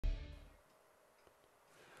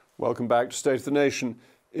Welcome back to State of the Nation.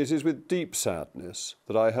 It is with deep sadness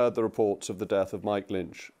that I heard the reports of the death of Mike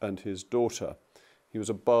Lynch and his daughter. He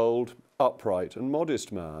was a bold, upright and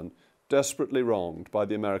modest man, desperately wronged by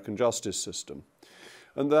the American justice system.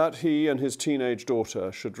 And that he and his teenage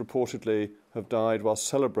daughter should reportedly have died while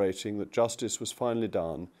celebrating that justice was finally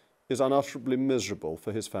done is unutterably miserable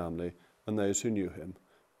for his family and those who knew him.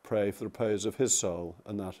 Pray for the repose of his soul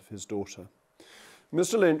and that of his daughter.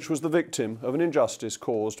 Mr. Lynch was the victim of an injustice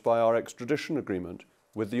caused by our extradition agreement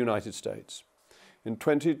with the United States. In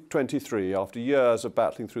 2023, after years of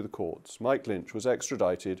battling through the courts, Mike Lynch was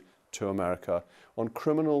extradited to America on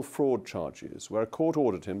criminal fraud charges, where a court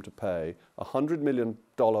ordered him to pay a $100 million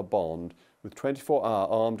bond with 24-hour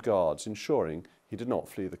armed guards, ensuring he did not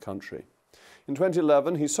flee the country. In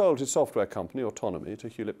 2011, he sold his software company, Autonomy, to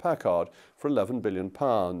Hewlett-Packard for £11 billion.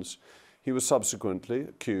 He was subsequently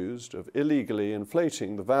accused of illegally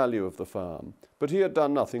inflating the value of the firm, but he had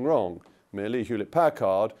done nothing wrong. Merely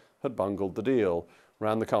Hewlett-Packard had bungled the deal,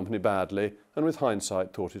 ran the company badly, and with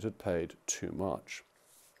hindsight thought it had paid too much.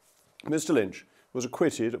 Mr. Lynch was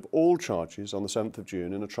acquitted of all charges on the 7th of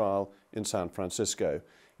June in a trial in San Francisco.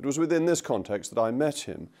 It was within this context that I met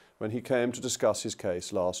him when he came to discuss his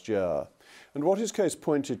case last year. And what his case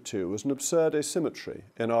pointed to was an absurd asymmetry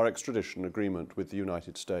in our extradition agreement with the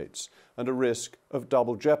United States and a risk of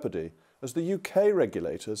double jeopardy, as the UK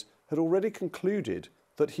regulators had already concluded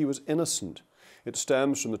that he was innocent. It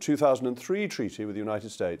stems from the 2003 treaty with the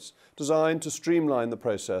United States, designed to streamline the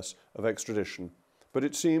process of extradition, but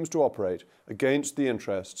it seems to operate against the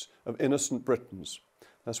interests of innocent Britons.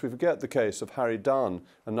 Lest we forget the case of Harry Dunn,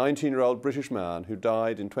 a 19-year-old British man who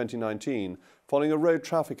died in 2019 following a road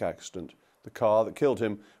traffic accident. The car that killed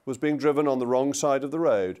him was being driven on the wrong side of the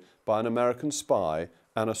road by an American spy,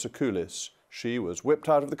 Anna Sicily. She was whipped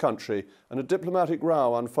out of the country and a diplomatic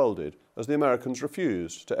row unfolded as the Americans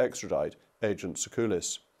refused to extradite Agent Sicily.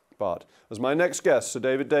 But, as my next guest, Sir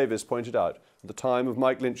David Davis, pointed out, at the time of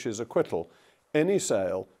Mike Lynch's acquittal, any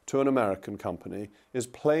sale to an American company is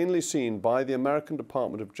plainly seen by the American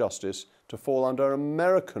Department of Justice to fall under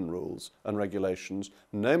American rules and regulations,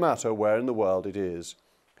 no matter where in the world it is.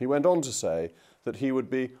 He went on to say that he would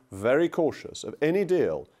be very cautious of any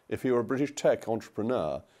deal if he were a British tech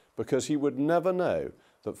entrepreneur, because he would never know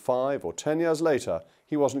that 5 or 10 years later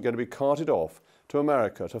he wasn't going to be carted off to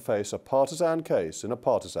America to face a partisan case in a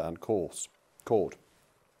partisan court.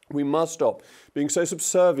 We must stop being so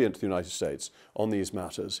subservient to the United States on these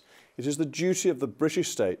matters. It is the duty of the British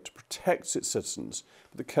state to protect its citizens.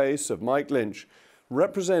 But the case of Mike Lynch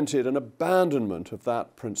represented an abandonment of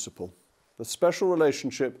that principle. The special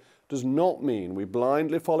relationship does not mean we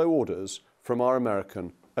blindly follow orders from our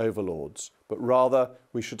American overlords, but rather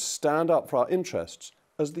we should stand up for our interests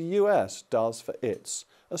as the US does for its,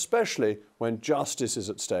 especially when justice is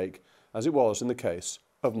at stake, as it was in the case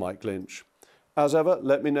of Mike Lynch. As ever,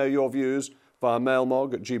 let me know your views via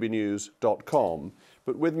mailmog@gbnews.com.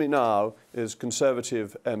 But with me now is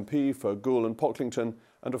Conservative MP for Goole and Pocklington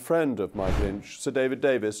and a friend of Mike Lynch, Sir David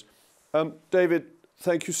Davis. David,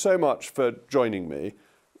 thank you so much for joining me.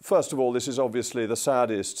 First of all, this is obviously the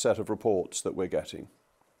saddest set of reports that we're getting.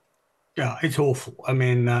 Yeah, it's awful. I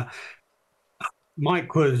mean,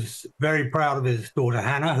 Mike was very proud of his daughter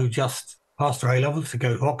Hannah, who just passed her A-levels to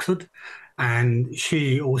go to Oxford. And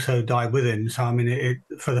she also died with him. So, I mean,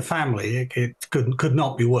 for the family, it could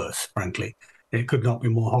not be worse, frankly. It could not be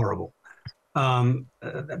more horrible.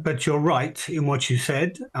 But you're right in what you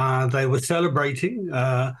said. They were celebrating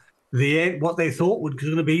what they thought was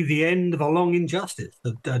going to be the end of a long injustice,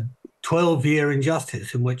 a 12-year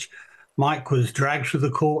injustice in which Mike was dragged through the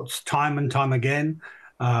courts time and time again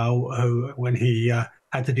when he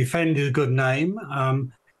had to defend his good name.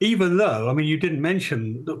 Even though, I mean, you didn't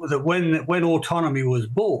mention that when Autonomy was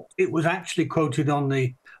bought, it was actually quoted on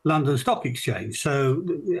the London Stock Exchange. So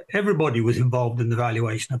everybody was involved in the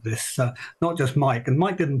valuation of this, not just Mike. And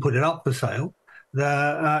Mike didn't put it up for sale.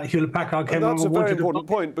 Hewlett-Packard came along and wanted to... That's a very important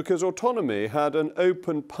point, because Autonomy had an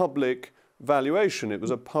open public valuation. It was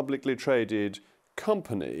a publicly traded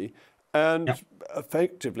company. And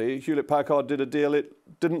effectively, Hewlett-Packard did a deal it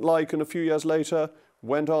didn't like, and a few years later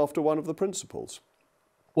went after one of the principals.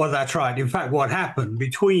 Well, that's right. In fact, what happened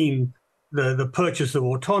between the purchase of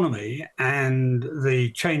Autonomy and the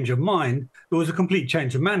change of mind, there was a complete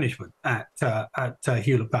change of management at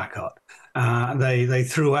Hewlett-Packard. They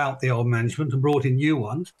threw out the old management and brought in new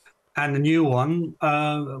ones. And the new one,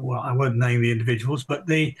 well, I won't name the individuals, but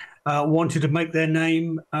they wanted to make their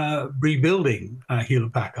name rebuilding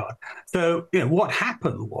Hewlett-Packard. So, what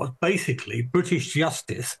happened was basically British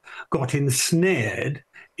justice got ensnared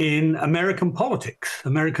in American politics,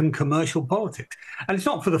 American commercial politics. And it's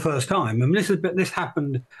not for the first time. I mean, this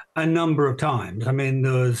happened a number of times. I mean,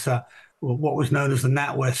 there was what was known as the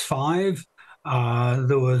NatWest Five.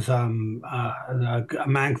 There was a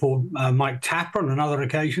man called Mike Tapper on another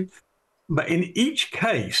occasion. But in each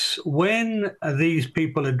case, when these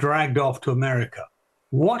people are dragged off to America,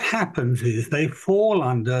 what happens is they fall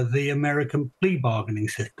under the American plea bargaining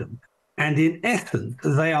system. And in essence,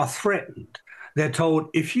 they are threatened. They're told,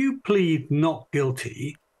 if you plead not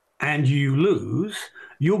guilty and you lose,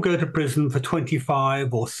 you'll go to prison for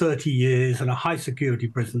 25 or 30 years in a high security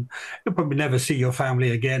prison. You'll probably never see your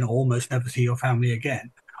family again, or almost never see your family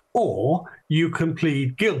again. Or you can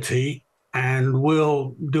plead guilty and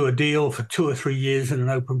we'll do a deal for 2 or 3 years in an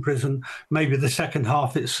open prison. Maybe the second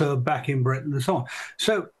half it's served back in Britain and so on.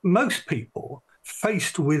 So most people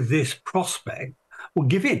faced with this prospect will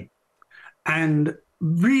give in. And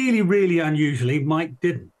really, really unusually, Mike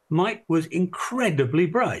didn't. Mike was incredibly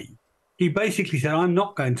brave. He basically said, I'm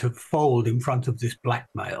not going to fold in front of this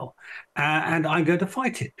blackmail, and I'm going to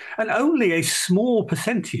fight it. And only a small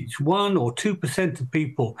percentage, 1 or 2% of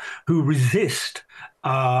people who resist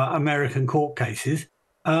American court cases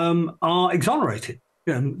are exonerated.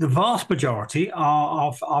 You know, the vast majority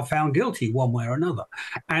are found guilty one way or another.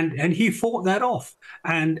 And he fought that off.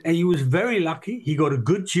 And he was very lucky. He got a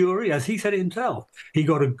good jury, as he said it himself. He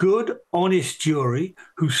got a good, honest jury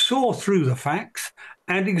who saw through the facts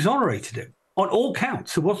and exonerated him on all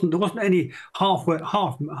counts. There wasn't any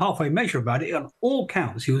halfway measure about it. On all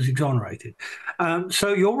counts, he was exonerated.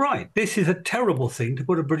 So you're right. This is a terrible thing to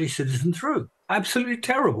put a British citizen through. Absolutely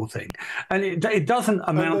terrible thing. And it doesn't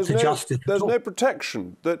amount to justice. There's no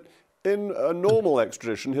protection that in a normal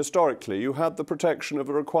extradition, historically, you had the protection of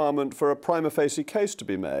a requirement for a prima facie case to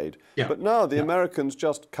be made. Yeah. But now the Americans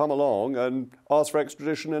just come along and ask for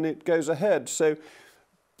extradition and it goes ahead. So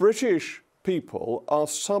British people are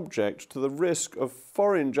subject to the risk of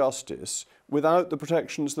foreign justice without the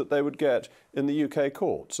protections that they would get in the UK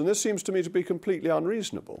courts. And this seems to me to be completely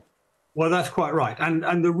unreasonable. Well, that's quite right.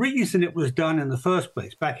 And the reason it was done in the first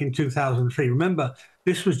place, back in 2003, remember,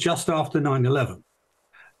 this was just after 9/11.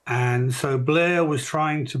 And so Blair was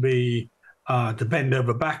trying to bend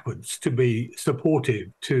over backwards to be supportive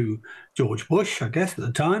to George Bush, I guess, at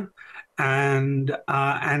the time, and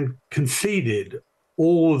conceded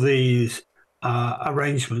all these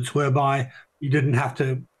arrangements whereby you didn't have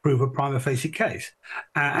to prove a prima facie case.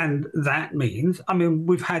 And that means, I mean,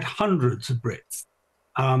 we've had hundreds of Brits,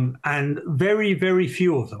 and very, very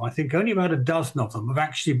few of them, I think only about a dozen of them, have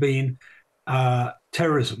actually been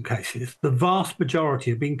terrorism cases. The vast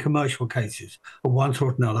majority have been commercial cases of one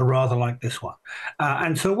sort or another, rather like this one.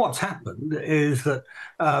 And so what's happened is that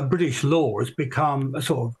British law has become a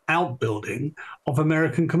sort of outbuilding of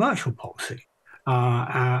American commercial policy.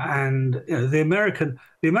 And you know, the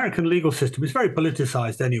American legal system is very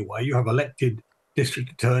politicized anyway. You have elected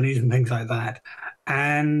district attorneys and things like that.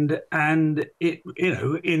 And it, you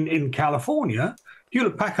know, in California,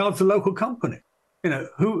 Hewlett Packard's a local company. You know,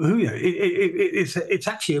 it's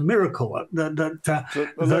actually a miracle that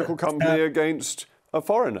a local company against a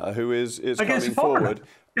foreigner who is coming forward.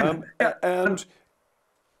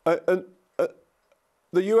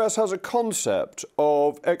 The US has a concept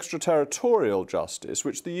of extraterritorial justice,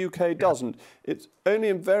 which the UK doesn't. It's only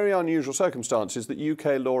in very unusual circumstances that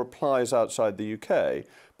UK law applies outside the UK,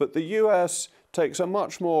 but the US takes a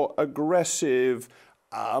much more aggressive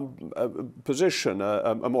position,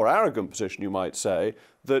 a more arrogant position, you might say,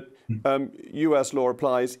 that US law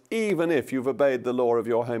applies even if you've obeyed the law of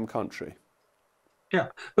your home country. Yeah,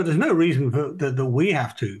 but there's no reason that we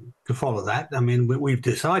have to follow that. I mean, we've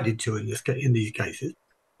decided to in these cases,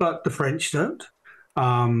 but the French don't.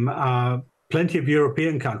 Plenty of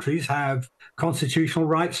European countries have constitutional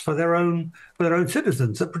rights for their own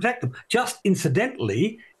citizens that protect them. Just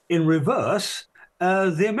incidentally, in reverse,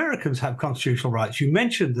 the Americans have constitutional rights. You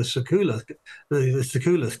mentioned the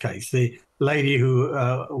Secoulas case, the lady who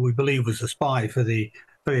we believe was a spy for the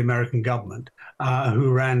American government,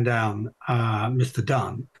 who ran down Mr.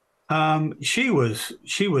 Dunn. She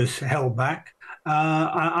was held back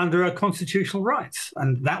under her constitutional rights,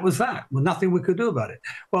 and that was that. Well, nothing we could do about it.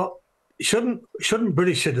 Well, shouldn't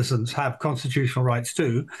British citizens have constitutional rights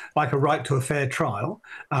too, like a right to a fair trial,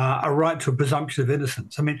 a right to a presumption of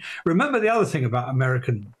innocence? I mean, remember the other thing about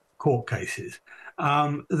American court cases.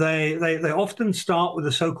 They often start with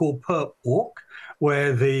a so-called perp walk,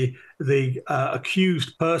 where the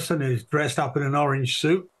accused person is dressed up in an orange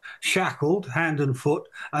suit, shackled hand and foot,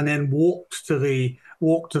 and then walks to the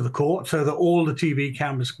walk to the court so that all the TV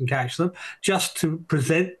cameras can catch them, just to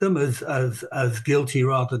present them as guilty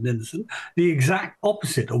rather than innocent. The exact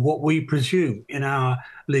opposite of what we presume in our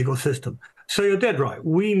legal system. So you're dead right.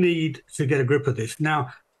 We need to get a grip of this.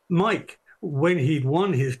 Now, Mike, when he'd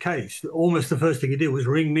won his case, almost the first thing he did was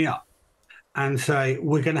ring me up and say,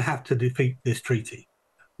 we're going to have to defeat this treaty.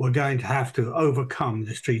 We're going to have to overcome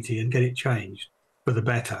this treaty and get it changed for the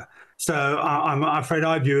better. So I'm afraid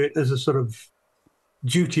I view it as a sort of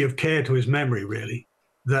duty of care to his memory, really,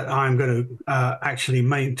 that I'm going to actually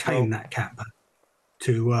maintain that cap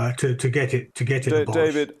to get it abolished.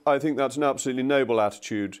 David, I think that's an absolutely noble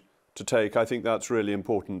attitude to take. I think that's really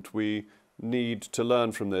important. We need to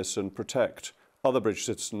learn from this and protect other British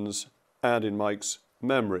citizens, and in Mike's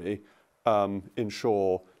memory,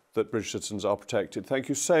 ensure that British citizens are protected. Thank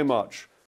you so much